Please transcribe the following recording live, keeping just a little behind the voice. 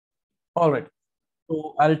All right.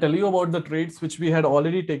 So I'll tell you about the trades which we had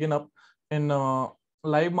already taken up in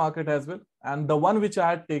live market as well, and the one which I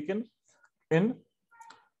had taken in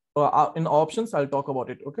options. I'll talk about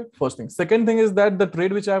it. Okay. First thing. Second thing is that the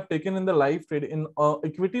trade which I have taken in the live trade in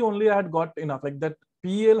equity only, I had got enough. Like that,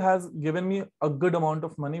 PL has given me a good amount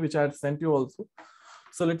of money which I had sent you also.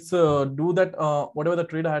 So let's do that. Whatever the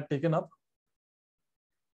trade I had taken up.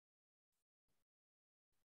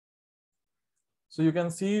 So you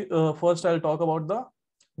can see first I'll talk about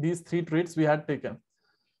these three trades we had taken: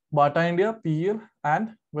 Bata India, PL,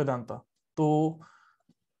 and Vedanta. So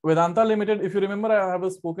Vedanta Limited, if you remember, I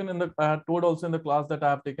have spoken I had told also in the class that I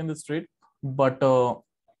have taken this trade, but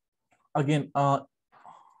again,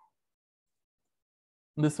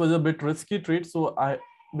 this was a bit risky trade. So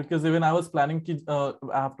because even I was planning I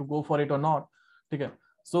have to go for it or not. Okay.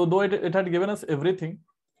 So though it had given us everything,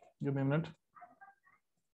 give me a minute.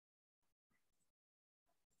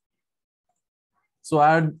 So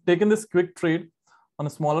I had taken this quick trade on a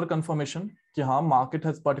smaller confirmation. Market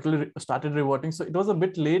has particularly started reverting. So it was a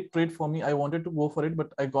bit late trade for me. I wanted to go for it, but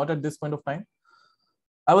I got at this point of time.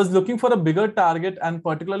 I was looking for a bigger target, and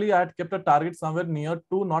particularly I had kept a target somewhere near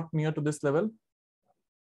to, not near to this level,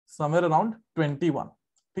 somewhere around 21.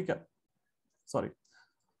 Okay. Sorry.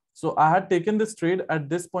 So I had taken this trade at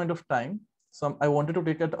this point of time. I wanted to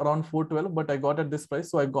take it around 412, but I got at this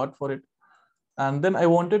price. So I got for it. And then I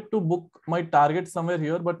wanted to book my target somewhere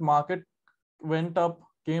here, but market went up,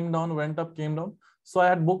 came down, went up, came down. So I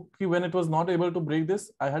had booked, when it was not able to break this,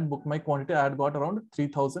 I had booked my quantity. I had got around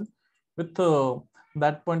 3000. With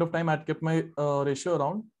that point of time, I had kept my ratio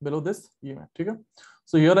around below this EMA. Okay?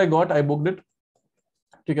 So here I booked it.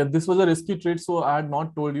 Okay, this was a risky trade, so I had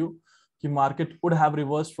not told you the market would have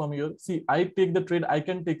reversed from here. See, I take the trade, I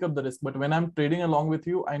can take up the risk, but when I'm trading along with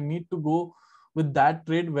you, I need to go with that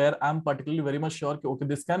trade where I'm particularly very much sure, okay,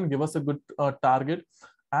 this can give us a good target,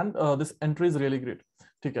 and this entry is really great.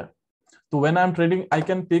 Okay. So when I'm trading, I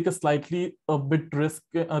can take a bit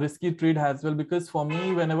risky trade as well, because for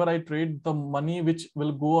me, whenever I trade, the money which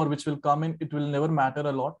will go or which will come in, it will never matter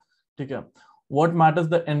a lot. Okay. What matters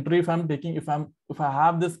the entry if I'm taking, if I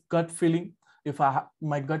have this gut feeling, if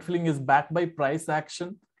my gut feeling is backed by price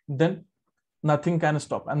action, then nothing can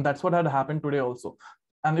stop. And that's what had happened today also.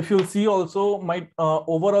 And if you'll see also my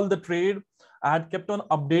overall the trade, I had kept on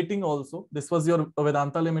updating also. This was your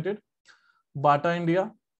Vedanta Limited, Bata India.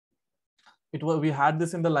 We had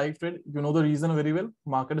this in the live trade. You know the reason very well.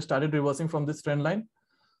 Market started reversing from this trend line.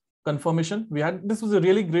 Confirmation. This was a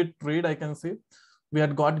really great trade, I can say. We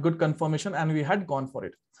had got good confirmation and we had gone for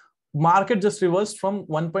it. Market just reversed from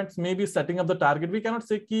 1 point, maybe setting up the target. We cannot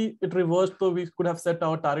say ki it reversed, so we could have set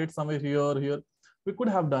our target somewhere here. We could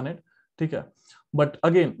have done it. Okay. But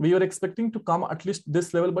again, we were expecting to come at least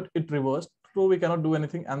this level, but it reversed. So we cannot do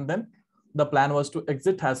anything. And then the plan was to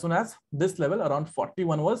exit as soon as this level around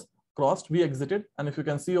 41 was crossed. We exited. And if you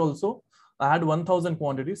can see also, I had 1000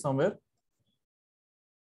 quantity somewhere.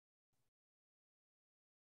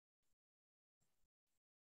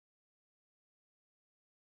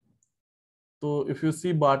 So if you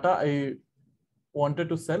see Bata, I wanted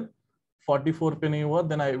to sell 44 penny over,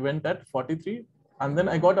 then I went at 43, and then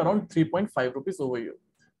I got around 3.5 rupees over here.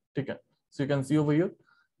 Okay. So you can see over here.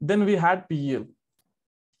 Then we had PL.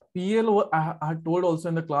 PL, I had told also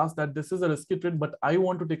in the class that this is a risky trade, but I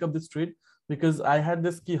want to take up this trade because I had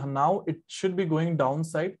this key. Now it should be going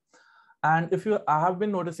downside. And I have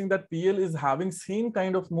been noticing that PL is having same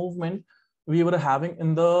kind of movement we were having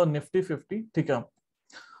in the Nifty 50 ticker.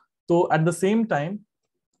 So at the same time,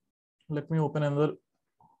 let me open another.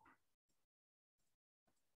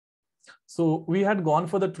 So we had gone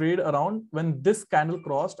for the trade around when this candle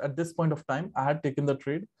crossed at this point of time. I had taken the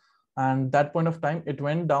trade, and that point of time it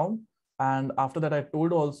went down. And after that, I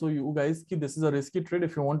told also you guys that this is a risky trade.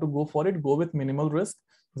 If you want to go for it, go with minimal risk,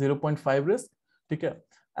 0.5 risk. Okay.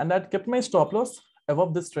 And that kept my stop loss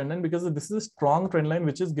above this trend line because this is a strong trend line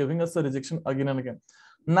which is giving us a rejection again and again.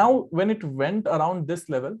 Now, when it went around this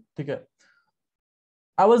level, okay,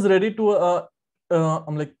 I was ready to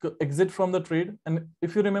I'm like exit from the trade. And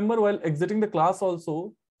if you remember, while exiting the class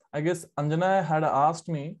also, I guess Anjana had asked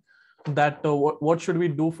me that what should we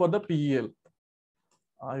do for the PEL.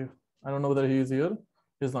 I don't know whether he is here.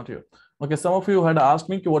 He's not here. Okay, some of you had asked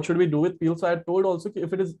me what should we do with PEL. So I told also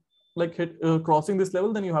if it is like crossing this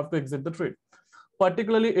level, then you have to exit the trade.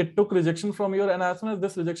 Particularly, it took rejection from here, and as soon as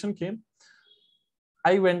this rejection came,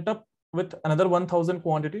 I went up with another 1000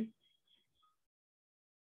 quantity.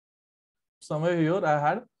 Somewhere here I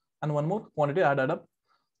had, and one more quantity I added up.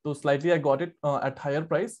 So slightly I got it at higher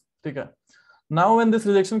price. Okay. Now when this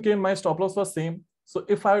rejection came, my stop loss was same. So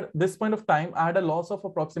if I had this point of time, I had a loss of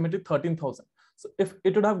approximately 13,000. So if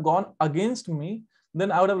it would have gone against me,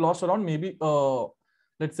 then I would have lost around maybe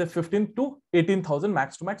let's say 15 to 18,000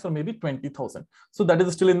 max to max, or maybe 20,000. So that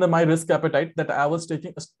is still in my risk appetite that I was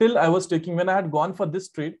taking. Still I was taking, when I had gone for this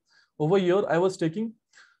trade over here, I was taking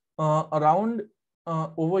around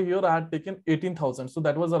over here I had taken 18,000. So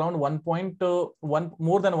that was around 1.1,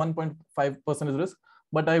 more than 1.5% risk.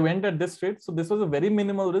 But I went at this trade. So this was a very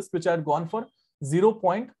minimal risk, which I had gone for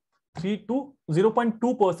 0.3 to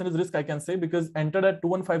 0.2% risk, I can say, because entered at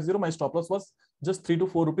 2150, my stop loss was just 3 to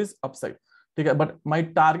 4 rupees upside. Okay, but my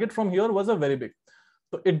target from here was a very big.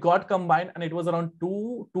 So it got combined and it was around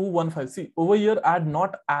 215. See, over here, I had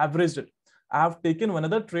not averaged it. I have taken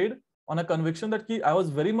another trade on a conviction that I was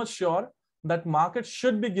very much sure that market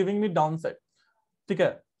should be giving me downside.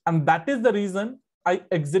 Okay, and that is the reason I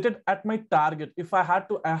exited at my target. If I had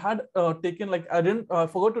to, I had taken, like, I didn't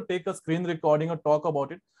forgot to take a screen recording or talk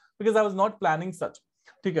about it because I was not planning such.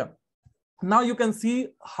 Okay, now you can see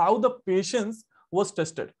how the patience was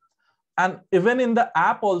tested. And even in the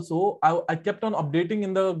app also, I kept on updating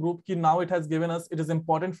in the group ki now it has given us, it is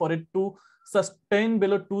important for it to sustain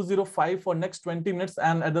below 205 for next 20 minutes.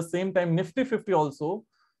 And at the same time, Nifty 50 also.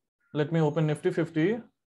 Let me open Nifty 50.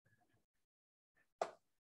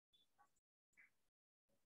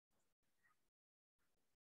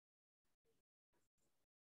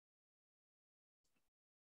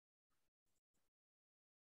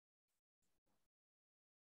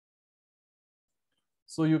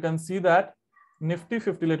 So you can see that Nifty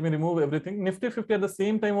 50, let me remove everything. Nifty 50 at the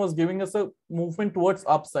same time was giving us a movement towards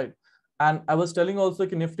upside. And I was telling also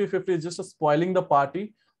that Nifty 50 is just spoiling the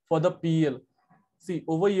party for the PL. See,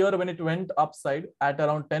 over here, when it went upside at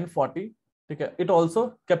around 1040, okay, it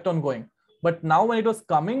also kept on going. But now when it was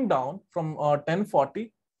coming down from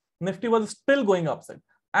 1040, Nifty was still going upside.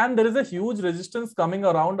 And there is a huge resistance coming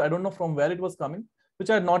around. I don't know from where it was coming, which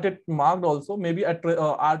I had not yet marked also. Maybe at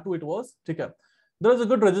R2 it was. Okay. There was a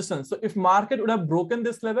good resistance. So if market would have broken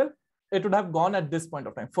this level, it would have gone at this point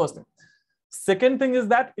of time. First thing. Second thing is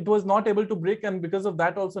that it was not able to break, and because of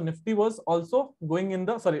that also Nifty was also going in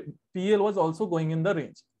the, PL was also going in the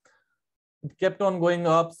range. It kept on going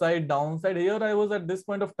upside, downside. Here I was at this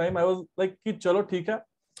point of time, I was like, chalo, theek hai.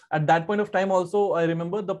 At that point of time also, I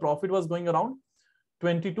remember the profit was going around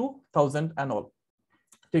 22,000 and all.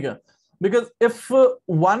 Okay. Because if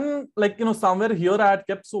one, like, somewhere here I had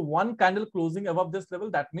kept, so one candle closing above this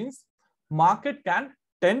level, that means market can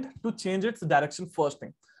tend to change its direction, first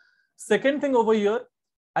thing. Second thing over here,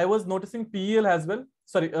 I was noticing PEL as well.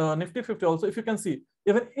 Sorry, Nifty 50 also. If you can see,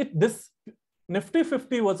 even this Nifty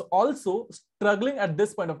 50 was also struggling at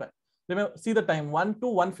this point of time. Remember, see the time 1 to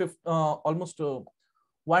 150, almost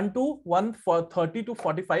 1 to 1 for 30 to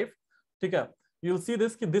 45. Okay, you'll see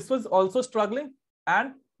this. This was also struggling,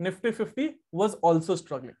 and Nifty 50 was also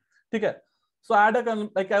struggling. Okay, so I had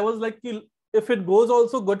I was like, if it goes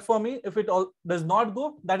also good for me. If it all does not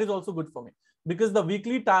go, that is also good for me. Because the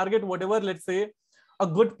weekly target, whatever, let's say a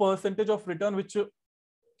good percentage of return, which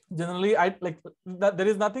generally I like, that there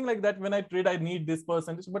is nothing like that when I trade, I need this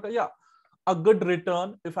percentage, but yeah, a good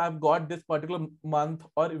return, if I've got this particular month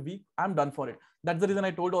or week, I'm done for it. That's the reason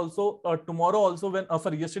I told also tomorrow also, when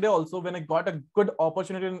yesterday also, when I got a good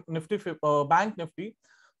opportunity in Nifty, Bank Nifty,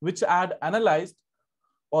 which I had analyzed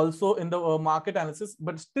also in the market analysis,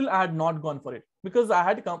 but still I had not gone for it because I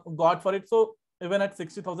had got for it. So even at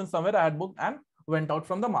 60,000 somewhere, I had booked and went out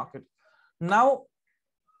from the market. Now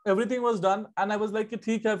everything was done, and I was like, if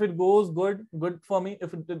it goes good for me.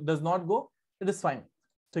 If it does not go, it is fine.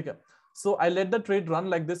 Okay. So I let the trade run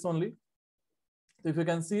like this only. If you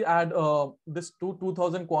can see, I had this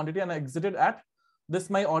 2,000 quantity, and I exited at this.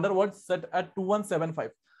 My order was set at 2175.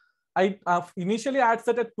 I initially I had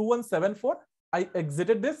set at 2174. I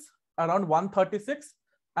exited this around 136,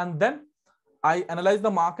 and then I analyze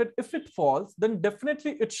the market. If it falls, then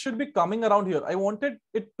definitely it should be coming around here. I wanted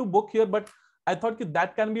it to book here, but I thought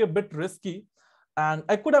that can be a bit risky. And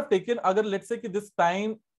I could have taken, let's say this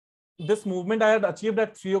time, this movement I had achieved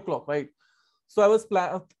at 3 o'clock, right? So I was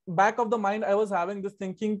back of the mind, I was having this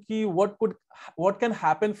thinking, what can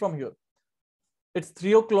happen from here? It's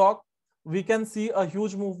 3 o'clock. We can see a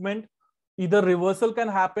huge movement. Either reversal can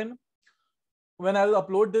happen. When I will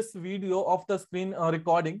upload this video of the screen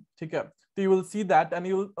recording, okay, so you will see that, and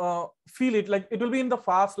you will feel it, like it will be in the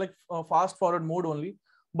fast forward mode only.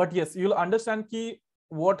 But yes, you'll understand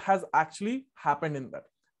what has actually happened in that.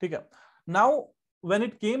 Okay. Now, when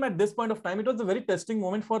it came at this point of time, it was a very testing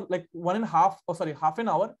moment for like half an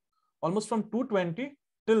hour, almost from 220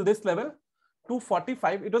 till this level,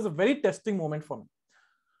 245. It was a very testing moment for me.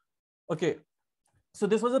 Okay. So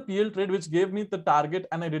this was a PL trade which gave me the target,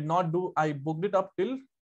 and I did not do. I booked it up till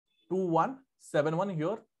 2171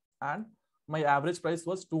 here, and my average price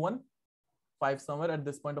was 2115 somewhere at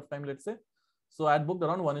this point of time, let's say. So I had booked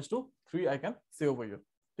around 1:3. I can say over here.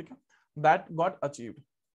 Okay, that got achieved.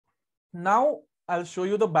 Now I'll show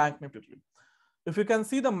you the bank nifty trade. If you can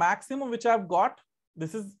see the maximum which I've got,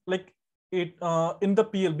 this is like it in the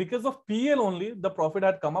PL. Because of PL only, the profit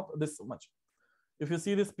had come up this much. If you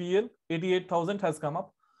see this PL, 88,000 has come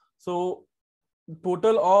up. So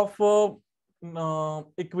total of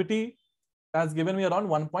equity has given me around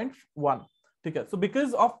 1.1. Okay. So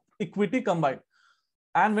because of equity combined,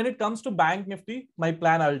 and when it comes to bank nifty, my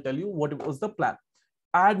plan, I'll tell you what was the plan.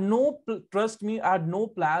 I had trust me, I had no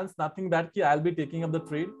plans, nothing that I'll be taking up the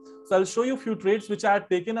trade. So I'll show you a few trades which I had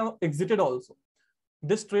taken and exited also.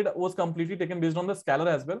 This trade was completely taken based on the scalar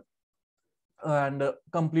as well, and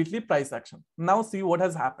completely price action. Now see what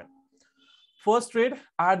has happened. First trade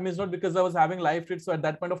I had missed out because I was having live trades. So at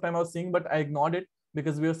that point of time I was seeing, but I ignored it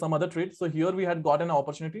because we have some other trades. So here we had got an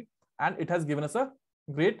opportunity, and it has given us a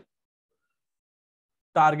great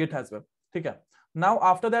target as well. Okay. Now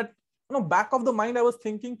after that, back of the mind, I was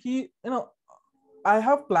thinking I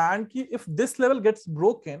have planned if this level gets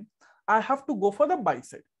broken, I have to go for the buy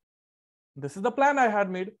side. This is the plan I had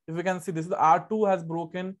made. If you can see, this is the R2 has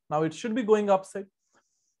broken. Now it should be going upside.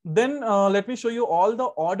 Then let me show you all the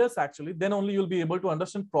orders actually. Then only you'll be able to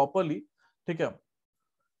understand properly. Okay.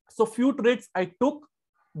 So few trades I took,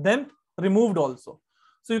 then removed also.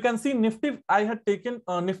 So you can see Nifty, I had taken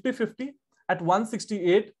Nifty 50 at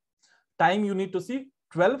 168. Time you need to see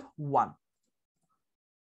 12.1.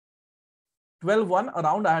 12.1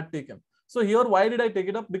 around I had taken. So here, why did I take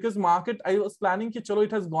it up? Because market, I was planning ki chalo,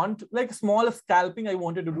 it has gone to, like small scalping I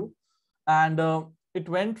wanted to do. And it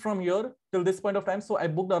went from here till this point of time. So I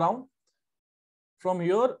booked around from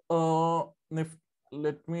here.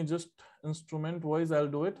 Let me just instrument wise, I'll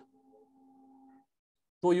do it.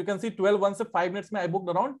 So you can see 12.1 se 5 minutes I booked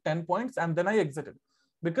around 10 points, and then I exited.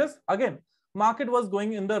 Because again, market was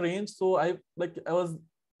going in the range. So I was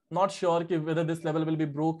not sure whether this level will be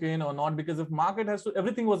broken or not, because if market has to,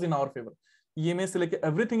 everything was in our favor. EMA select,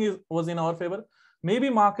 everything was in our favor. Maybe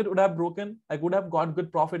market would have broken. I could have got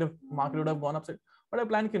good profit if market would have gone upside. But I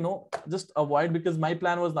planned no, just avoid, because my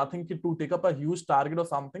plan was nothing to take up a huge target or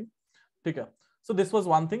something. Okay. So this was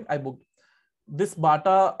one thing I booked. This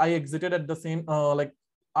Bata I exited at the same like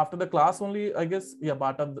after the class only, I guess. Yeah,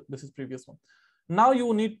 Bata, this is previous one. Now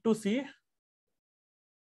you need to see.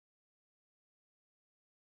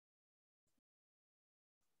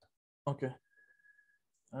 Okay.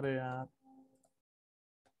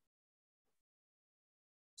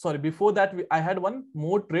 Sorry, before that, I had one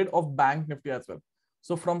more trade of Bank Nifty as well.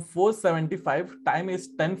 So from 475, time is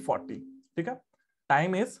 10:40. Okay?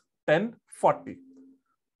 Time is 10:40.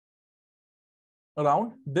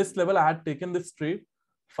 Around this level, I had taken this trade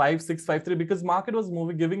 5653 because market was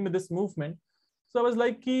moving, giving me this movement. So I was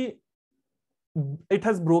like, it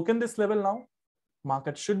has broken this level now.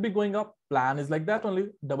 Market should be going up. Plan is like that only.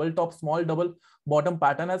 Double top, small double bottom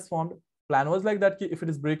pattern has formed. Plan was like that. If it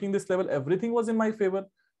is breaking this level, everything was in my favor.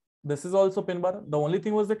 This is also pin bar. The only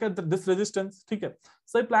thing was like this resistance. Okay.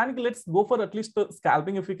 So I planned, let's go for at least the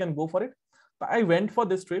scalping if we can go for it. I went for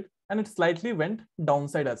this trade, and it slightly went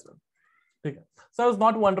downside as well. Okay. So I was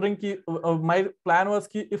not wondering, my plan was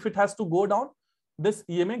if it has to go down, this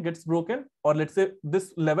EMA gets broken, or let's say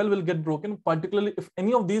this level will get broken, particularly if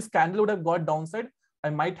any of these candle would have got downside,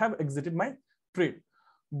 I might have exited my trade.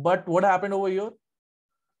 But what happened over here?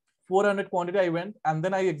 400 quantity I went, and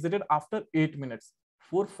then I exited after 8 minutes.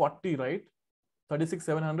 440, right?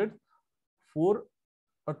 36,700.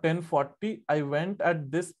 1040. I went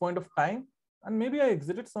at this point of time, and maybe I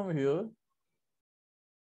exited somewhere here.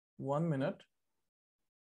 1 minute.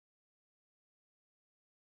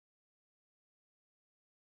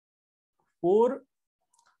 For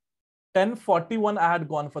 10:41, I had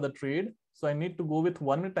gone for the trade. So I need to go with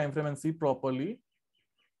 1 minute time frame and see properly,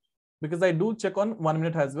 because I do check on 1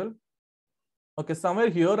 minute as well. Okay, somewhere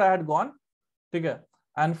here I had gone. Okay,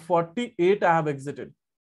 and 48 I have exited.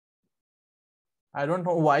 I don't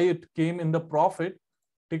know why it came in the profit.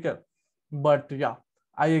 Okay, but yeah,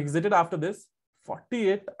 I exited after this.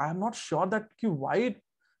 48. I'm not sure that why it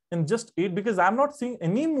in just 8, because I'm not seeing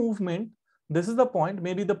any movement. This is the point.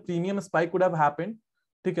 Maybe the premium spike would have happened.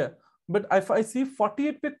 Okay, but if I see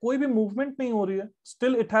 48 पे कोई भी movement नहीं हो रही है,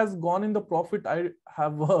 still it has gone in the profit. I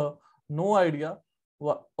have no idea.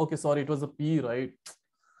 Okay, sorry, it was a P, right?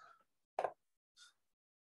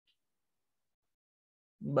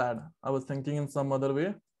 Bad. I was thinking in some other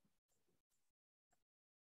way.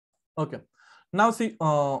 Okay, now see,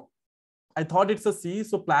 I thought it's a C.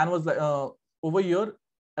 So plan was like over here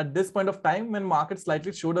at this point of time when market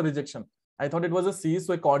slightly showed a rejection. I thought it was a C.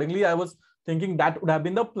 So accordingly, I was thinking that would have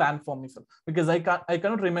been the plan for me, sir, because I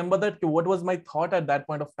cannot remember that what was my thought at that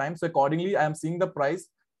point of time. So accordingly, I am seeing the price,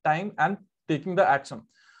 time, and taking the action.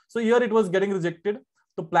 So here it was getting rejected.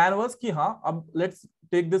 The plan was ki let's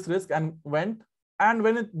take this risk, and went. And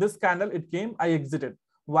when this candle it came, I exited.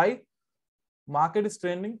 Why? Market is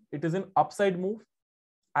trending. It is in upside move.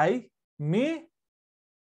 It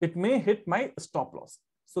may hit my stop loss.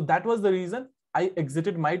 So that was the reason I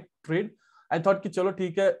exited my trade. I thought ki chalo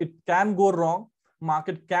theek hai, it can go wrong.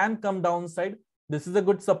 Market can come downside. This is a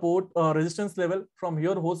good support resistance level. From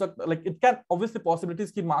here, like it can, obviously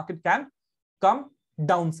possibilities ki market can come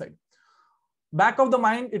downside. Back of the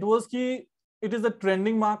mind, it was ki it is a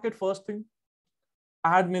trending market. First thing,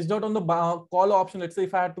 I had missed out on the call option. Let's say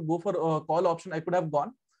if I had to go for a call option, I could have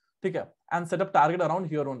gone, okay, and set up target around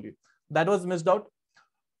here only. That was missed out.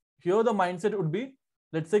 Here the mindset would be,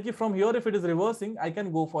 let's say ki from here, if it is reversing, I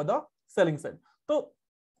can go for the selling side. So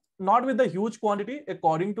not with the huge quantity,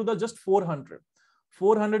 according to the just 400.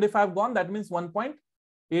 400 if I've gone, that means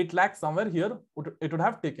 1.8 lakh somewhere here it would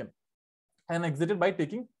have taken, and exited by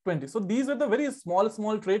taking 20. So these were the very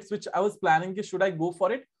small trades which I was planning, should I go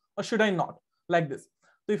for it or should I not, like this.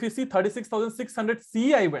 So if you see 36,600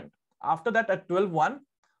 C, I went. After that at 12.1,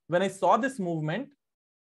 when I saw this movement,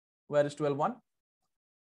 where is 12.1?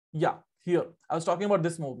 Yeah, here. I was talking about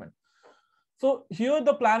this movement. So here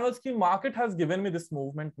the plan was ki market has given me this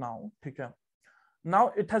movement now. Okay.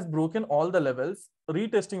 Now it has broken all the levels.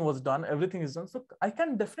 Retesting was done. Everything is done. So I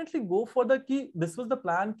can definitely go for the key. This was the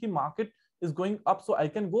plan ki market is going up. So I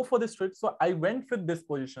can go for this trade. So I went with this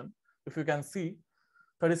position. If you can see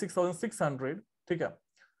 36,600. Okay.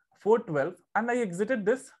 412. And I exited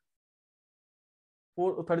this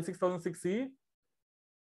for 36,600.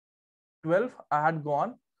 12. I had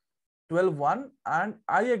gone 12.1 and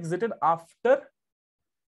I exited after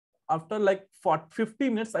like 50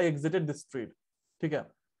 minutes. I exited this trade. Okay.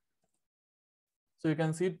 So you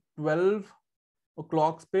can see 12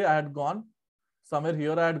 o'clock pe I had gone somewhere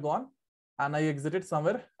here. I had gone and I exited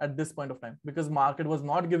somewhere at this point of time because market was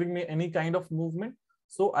not giving me any kind of movement.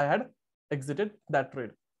 So I had exited that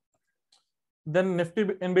trade. Then Nifty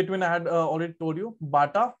in between, I had already told you.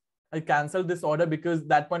 Bata, I canceled this order because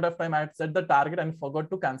that point of time I had set the target and forgot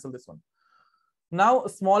to cancel this one. Now, a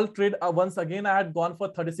small trade. Once again, I had gone for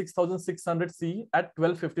 36,600 C at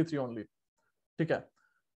 12.53 only. Okay.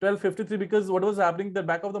 12.53 because what was happening, the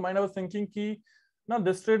back of the mind, I was thinking ki, now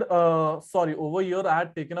this trade, sorry, over here, I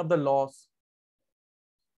had taken up the loss.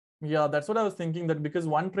 Yeah, that's what I was thinking, that because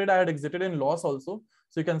one trade I had exited in loss also.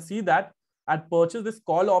 So you can see that I had purchased this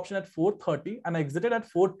call option at 4.30 and I exited at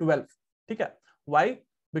 4.12. Okay. Why?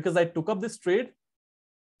 Because I took up this trade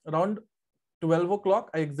around 12 o'clock.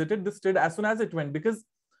 I exited this trade as soon as it went because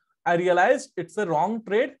I realized it's a wrong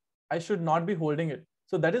trade. I should not be holding it.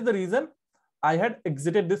 So that is the reason I had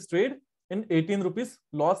exited this trade in 18 rupees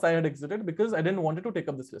loss. I had exited because I didn't want to take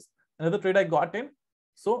up this risk. Another trade I got in,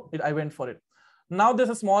 so I went for it. Now there's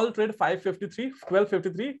a small trade, 553,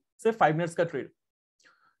 12.53, say 5 minutes ka trade.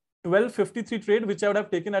 12.53 trade, which I would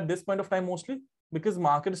have taken at this point of time mostly because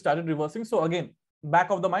market started reversing. So again,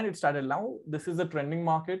 back of the mind, it started now. This is a trending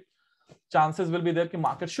market. Chances will be there that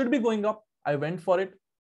market should be going up. I went for it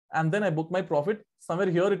and then I booked my profit.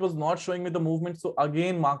 Somewhere here, it was not showing me the movement. So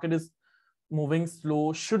again, market is moving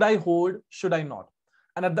slow. Should I hold? Should I not?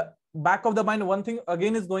 And at the back of the mind, one thing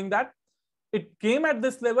again is going that it came at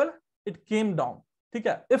this level, it came down.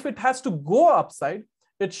 Okay. If it has to go upside,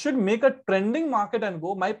 it should make a trending market and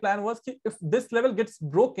go. My plan was if this level gets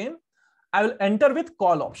broken, I will enter with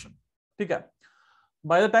call option. Okay.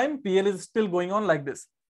 By the time PL is still going on like this.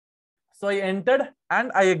 So I entered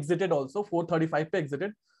and I exited also. 4.35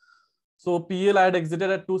 exited. So PL I had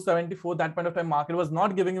exited at 274. That point of time market was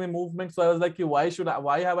not giving me movement. So I was like,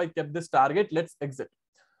 why have I kept this target? Let's exit.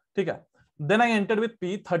 Okay. Then I entered with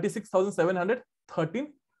P 36,700,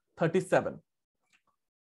 13.37.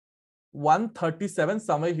 137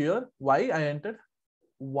 somewhere here. Why I entered?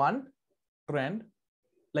 One trend,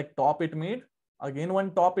 like top it made. Again,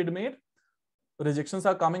 one top it made. Rejections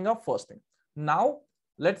are coming up first thing. Now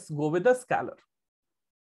let's go with the scalar.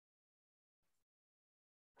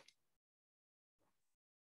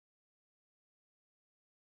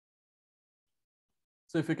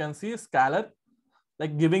 So if you can see scalar,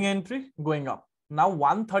 like giving entry, going up. Now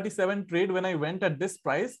 137 trade, when I went at this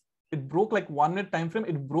price, it broke like 1 minute time frame.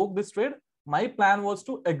 It broke this trade. My plan was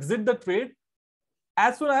to exit the trade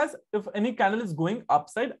as soon as if any candle is going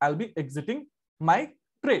upside, I'll be exiting my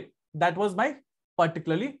trade. That was my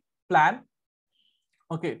particularly plan.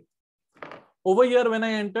 Okay. Over here, when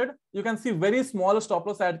I entered, you can see very small stop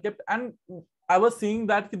loss I had kept, and I was seeing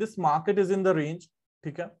that this market is in the range.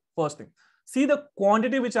 Okay, first thing. See the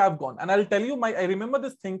quantity which I have gone, and I'll tell you I remember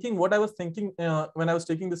this thinking, what I was thinking when I was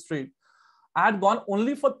taking this trade. I had gone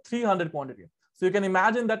only for 300 quantity. So you can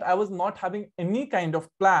imagine that I was not having any kind of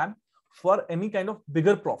plan for any kind of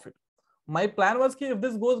bigger profit. My plan was कि if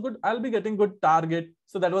this goes good, I'll be getting good target.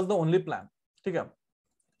 So that was the only plan. Okay.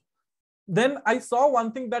 Then I saw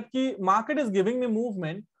one thing that the market is giving me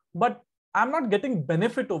movement, but I'm not getting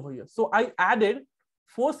benefit over here. So I added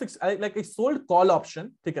 460, like I sold call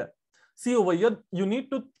option. Okay. See over here, you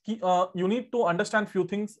need to understand few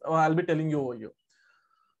things. I'll be telling you over here.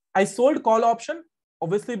 I sold call option.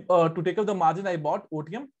 Obviously, to take up the margin, I bought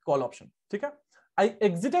OTM call option. Okay. I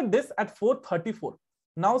exited this at 434.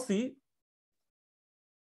 Now see,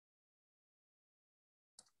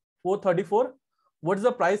 434. What's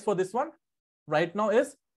the price for this one? Right now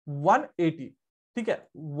is 180. Okay.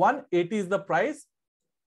 180 is the price.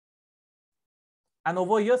 And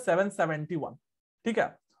over here, 771. Okay.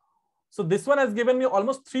 So this one has given me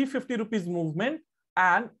almost 350 rupees movement.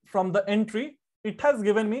 And from the entry, it has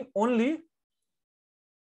given me only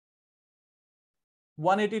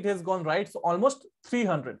 180. It has gone right. So almost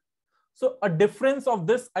 300. So a difference of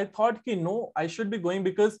this, I thought, no, I should be going,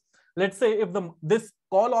 because let's say if this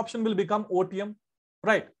call option will become OTM,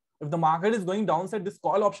 right? If the market is going downside, this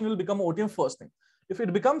call option will become OTM first thing. If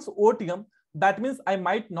it becomes OTM, that means I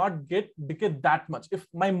might not get decay that much. If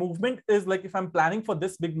my movement is like, if I'm planning for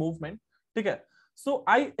this big movement, okay. So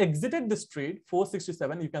I exited this trade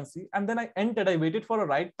 467, you can see, and then I entered. I waited for a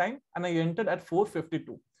right time and I entered at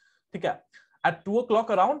 452. Okay. At 2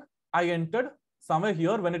 o'clock around, I entered somewhere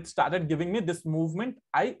here. When it started giving me this movement,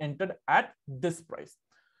 I entered at this price.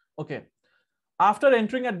 Okay. After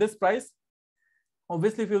entering at this price,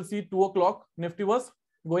 obviously, if you'll see 2 o'clock, Nifty was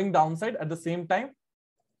going downside at the same time.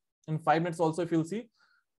 In 5 minutes also, if you'll see,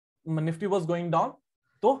 Nifty was going down.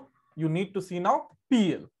 So you need to see now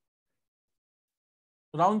PL.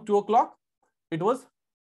 Around 2 o'clock,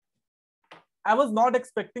 I was not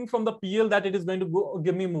expecting from the PL that it is going to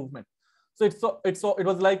give me movement. So it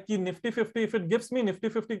was like Nifty 50. If it gives me Nifty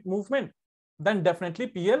 50 movement, then definitely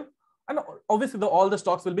PL, and obviously all the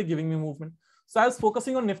stocks will be giving me movement. So I was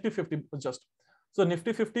focusing on Nifty 50 just. So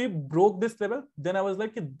Nifty 50 broke this level. Then I was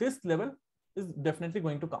like, this level is definitely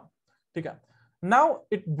going to come. Okay. Now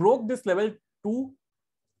it broke this level too.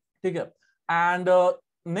 Okay. And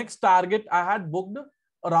next target I had booked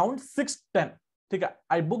around 610. Okay.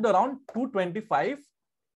 I booked around 225.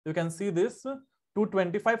 You can see this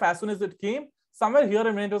 225. As soon as it came somewhere here,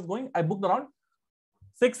 and when it was going, I booked around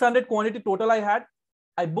 600 quantity total I had.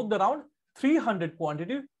 I booked around 300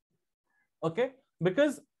 quantity. Okay.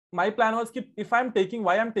 Because my plan was, if I'm taking,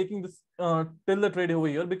 why I'm taking this till the trade over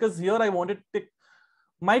here, because here I wanted to take,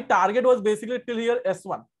 my target was basically till here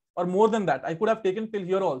S1 or more than that. I could have taken till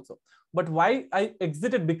here also. But why I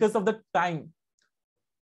exited? Because of the time.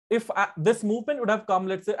 If this movement would have come,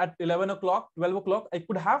 let's say at 11 o'clock, 12 o'clock, I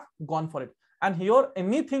could have gone for it. And here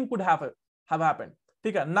anything could have happened.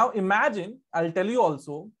 Okay. Now imagine, I'll tell you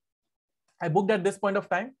also, I booked at this point of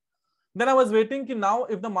time. Then I was waiting, now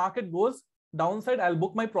if the market goes downside, I'll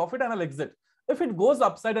book my profit and I'll exit. If it goes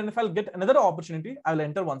upside and if I'll get another opportunity, I'll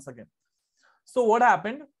enter once again. So what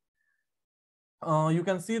happened? You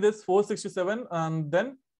can see this 467, and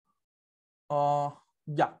then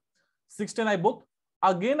 16 I booked.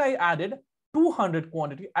 Again, I added 200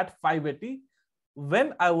 quantity at 580.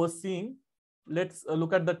 When I was seeing, let's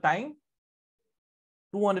look at the time,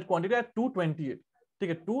 200 quantity at 228. Take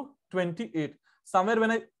it, 228. Somewhere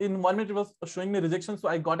when in 1 minute it was showing me rejection, so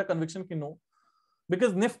I got a conviction कि no,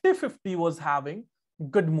 because Nifty 50 was having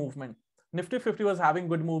good movement. Nifty 50 was having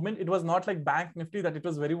good movement. It was not like Bank Nifty that it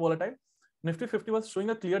was very volatile. Nifty 50 was showing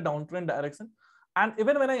a clear downtrend direction. And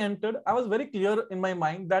even when I entered, I was very clear in my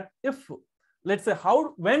mind that if, let's say,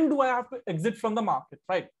 when do I have to exit from the market,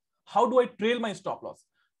 right? How do I trail my stop loss?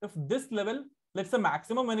 If this level, let's say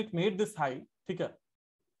maximum when it made this high, okay,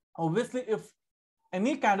 obviously if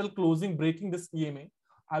any candle closing breaking this EMA,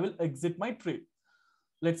 I will exit my trade.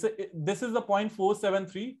 Let's say this is the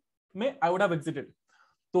 0.473, I would have exited.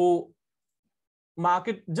 So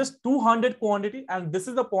market just 200 quantity, and this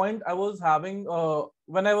is the point I was having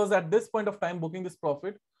when I was at this point of time booking this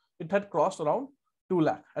profit. It had crossed around 2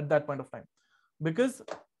 lakh at that point of time, because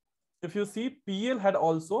if you see, PL had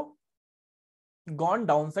also gone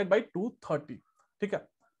downside by 230. Okay,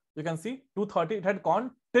 you can see 230, it had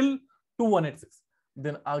gone till 2186.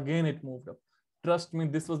 Then again it moved up. Trust me,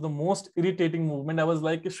 this was the most irritating movement. I was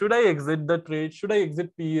like, should I exit the trade? Should I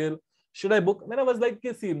exit PL? Should I book? Then I was like,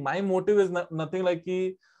 see, my motive is nothing like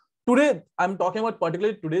Today, I'm talking about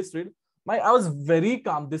particularly today's trade. I was very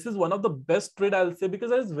calm. This is one of the best trade I'll say,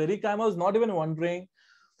 because I was very calm. I was not even wondering.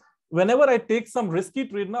 Whenever I take some risky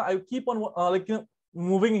trade, now I keep on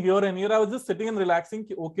moving here and here. I was just sitting and relaxing.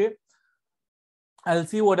 Okay, I'll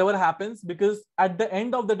see whatever happens, because at the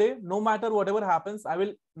end of the day, no matter whatever happens, I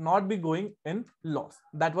will not be going in loss.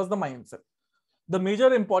 That was the mindset. The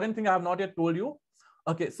major important thing I have not yet told you.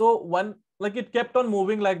 Okay, so it kept on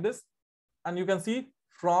moving like this, and you can see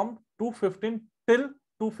from 215 till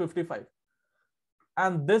 255.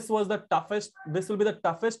 And this was the toughest. This will be the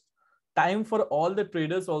toughest time for all the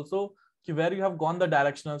traders also, where you have gone the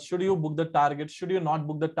directional. Should you book the target? Should you not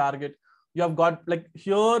book the target? You have got like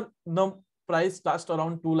here the price touched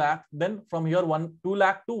around 2 lakh. Then from here 2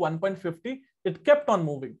 lakh to 1.50, it kept on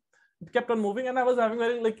moving. It kept on moving, and I was having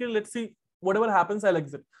very like, let's see, whatever happens, I'll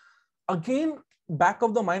exit. Again, back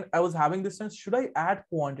of the mind, I was having this sense: should I add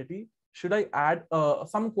quantity? Should I add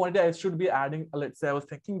some quantity? I should be adding. Let's say I was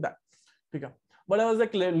thinking that. Okay. But I was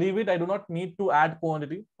like, leave it. I do not need to add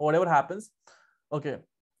quantity. Whatever happens, okay,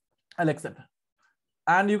 I'll accept.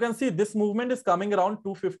 And you can see this movement is coming around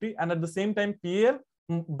 250, and at the same time, PL,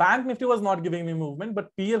 Bank Nifty was not giving me movement, but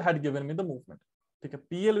PL had given me the movement. Okay,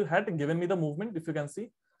 PL had given me the movement. If you can see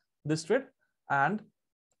this trade, and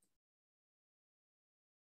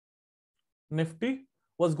Nifty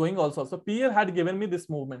was going also. So PL had given me this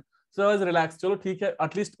movement. So I was relaxed. Chalo, theek hai.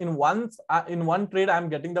 At least in one trade, I'm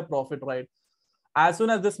getting the profit, right? As soon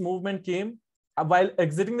as this movement came, while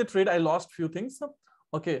exiting the trade, I lost few things.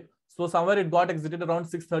 Okay, so somewhere it got exited around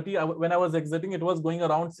 630. When I was exiting, it was going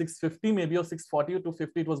around 650 maybe, or 640 or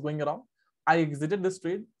 250. It was going around. I exited this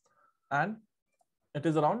trade, and it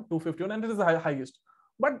is around 251, and it is the highest.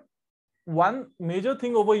 But one major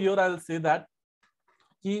thing over here, I'll say that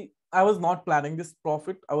I was not planning this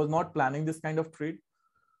profit. I was not planning this kind of trade.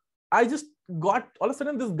 I just got all of a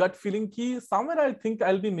sudden this gut feeling key somewhere I think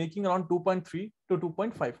I'll be making around 2.3 to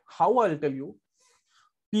 2.5. How? I'll tell you.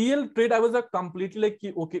 PL trade, I was completely like,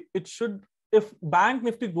 okay, it should, if Bank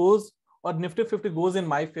Nifty goes or Nifty 50 goes in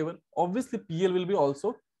my favor, obviously PL will be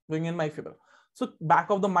also going in my favor. So back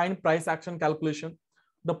of the mind, price action calculation,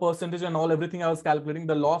 the percentage and all, everything I was calculating,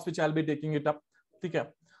 the loss which I'll be taking it up. Okay.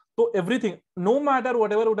 So everything, no matter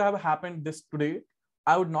whatever would have happened this today,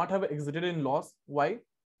 I would not have exited in loss. Why?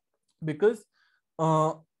 Because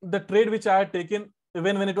the trade which I had taken,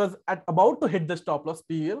 even when it was about to hit the stop loss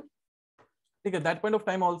PL, at that point of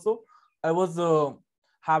time also, I was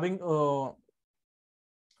having, what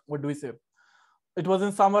do we say? It was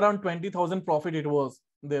in some around 20,000 profit it was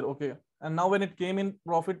there, okay. And now when it came in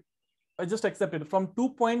profit, I just accepted. From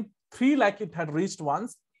 2.3 lakh it had reached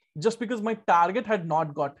once, just because my target had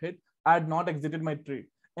not got hit, I had not exited my trade.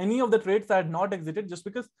 Any of the trades I had not exited, just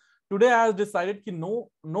because today I have decided that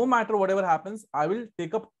no matter whatever happens, I will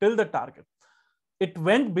take up till the target. It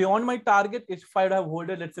went beyond my target. If I would have held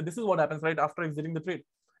it, let's say this is what happens right after exiting the trade.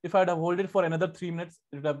 If I would have held it for another 3 minutes,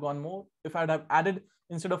 it would have gone more. If I would have added,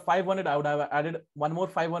 instead of 500, I would have added one more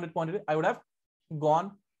 500 quantity, I would have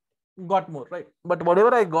got more, right? But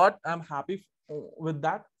whatever I got, I'm happy with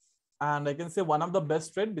that. And I can say one of the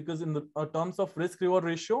best trade, because in the terms of risk reward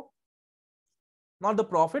ratio, not the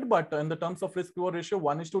profit, but in the terms of risk reward ratio,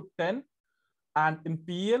 1:10, and in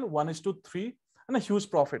PL 1:3, and a huge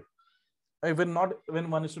profit. Even not when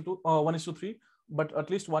 1:2, 1:3, but at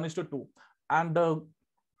least 1:2. And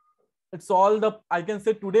it's all the, I can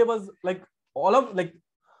say today was like all of, like,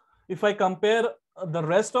 if I compare the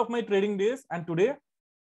rest of my trading days and today,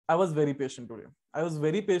 I was very patient today. I was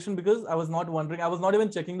very patient because I was not wondering. I was not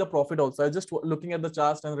even checking the profit also. I was just looking at the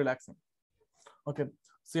charts and relaxing. Okay.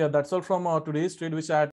 So yeah, that's all from today's trade, which I had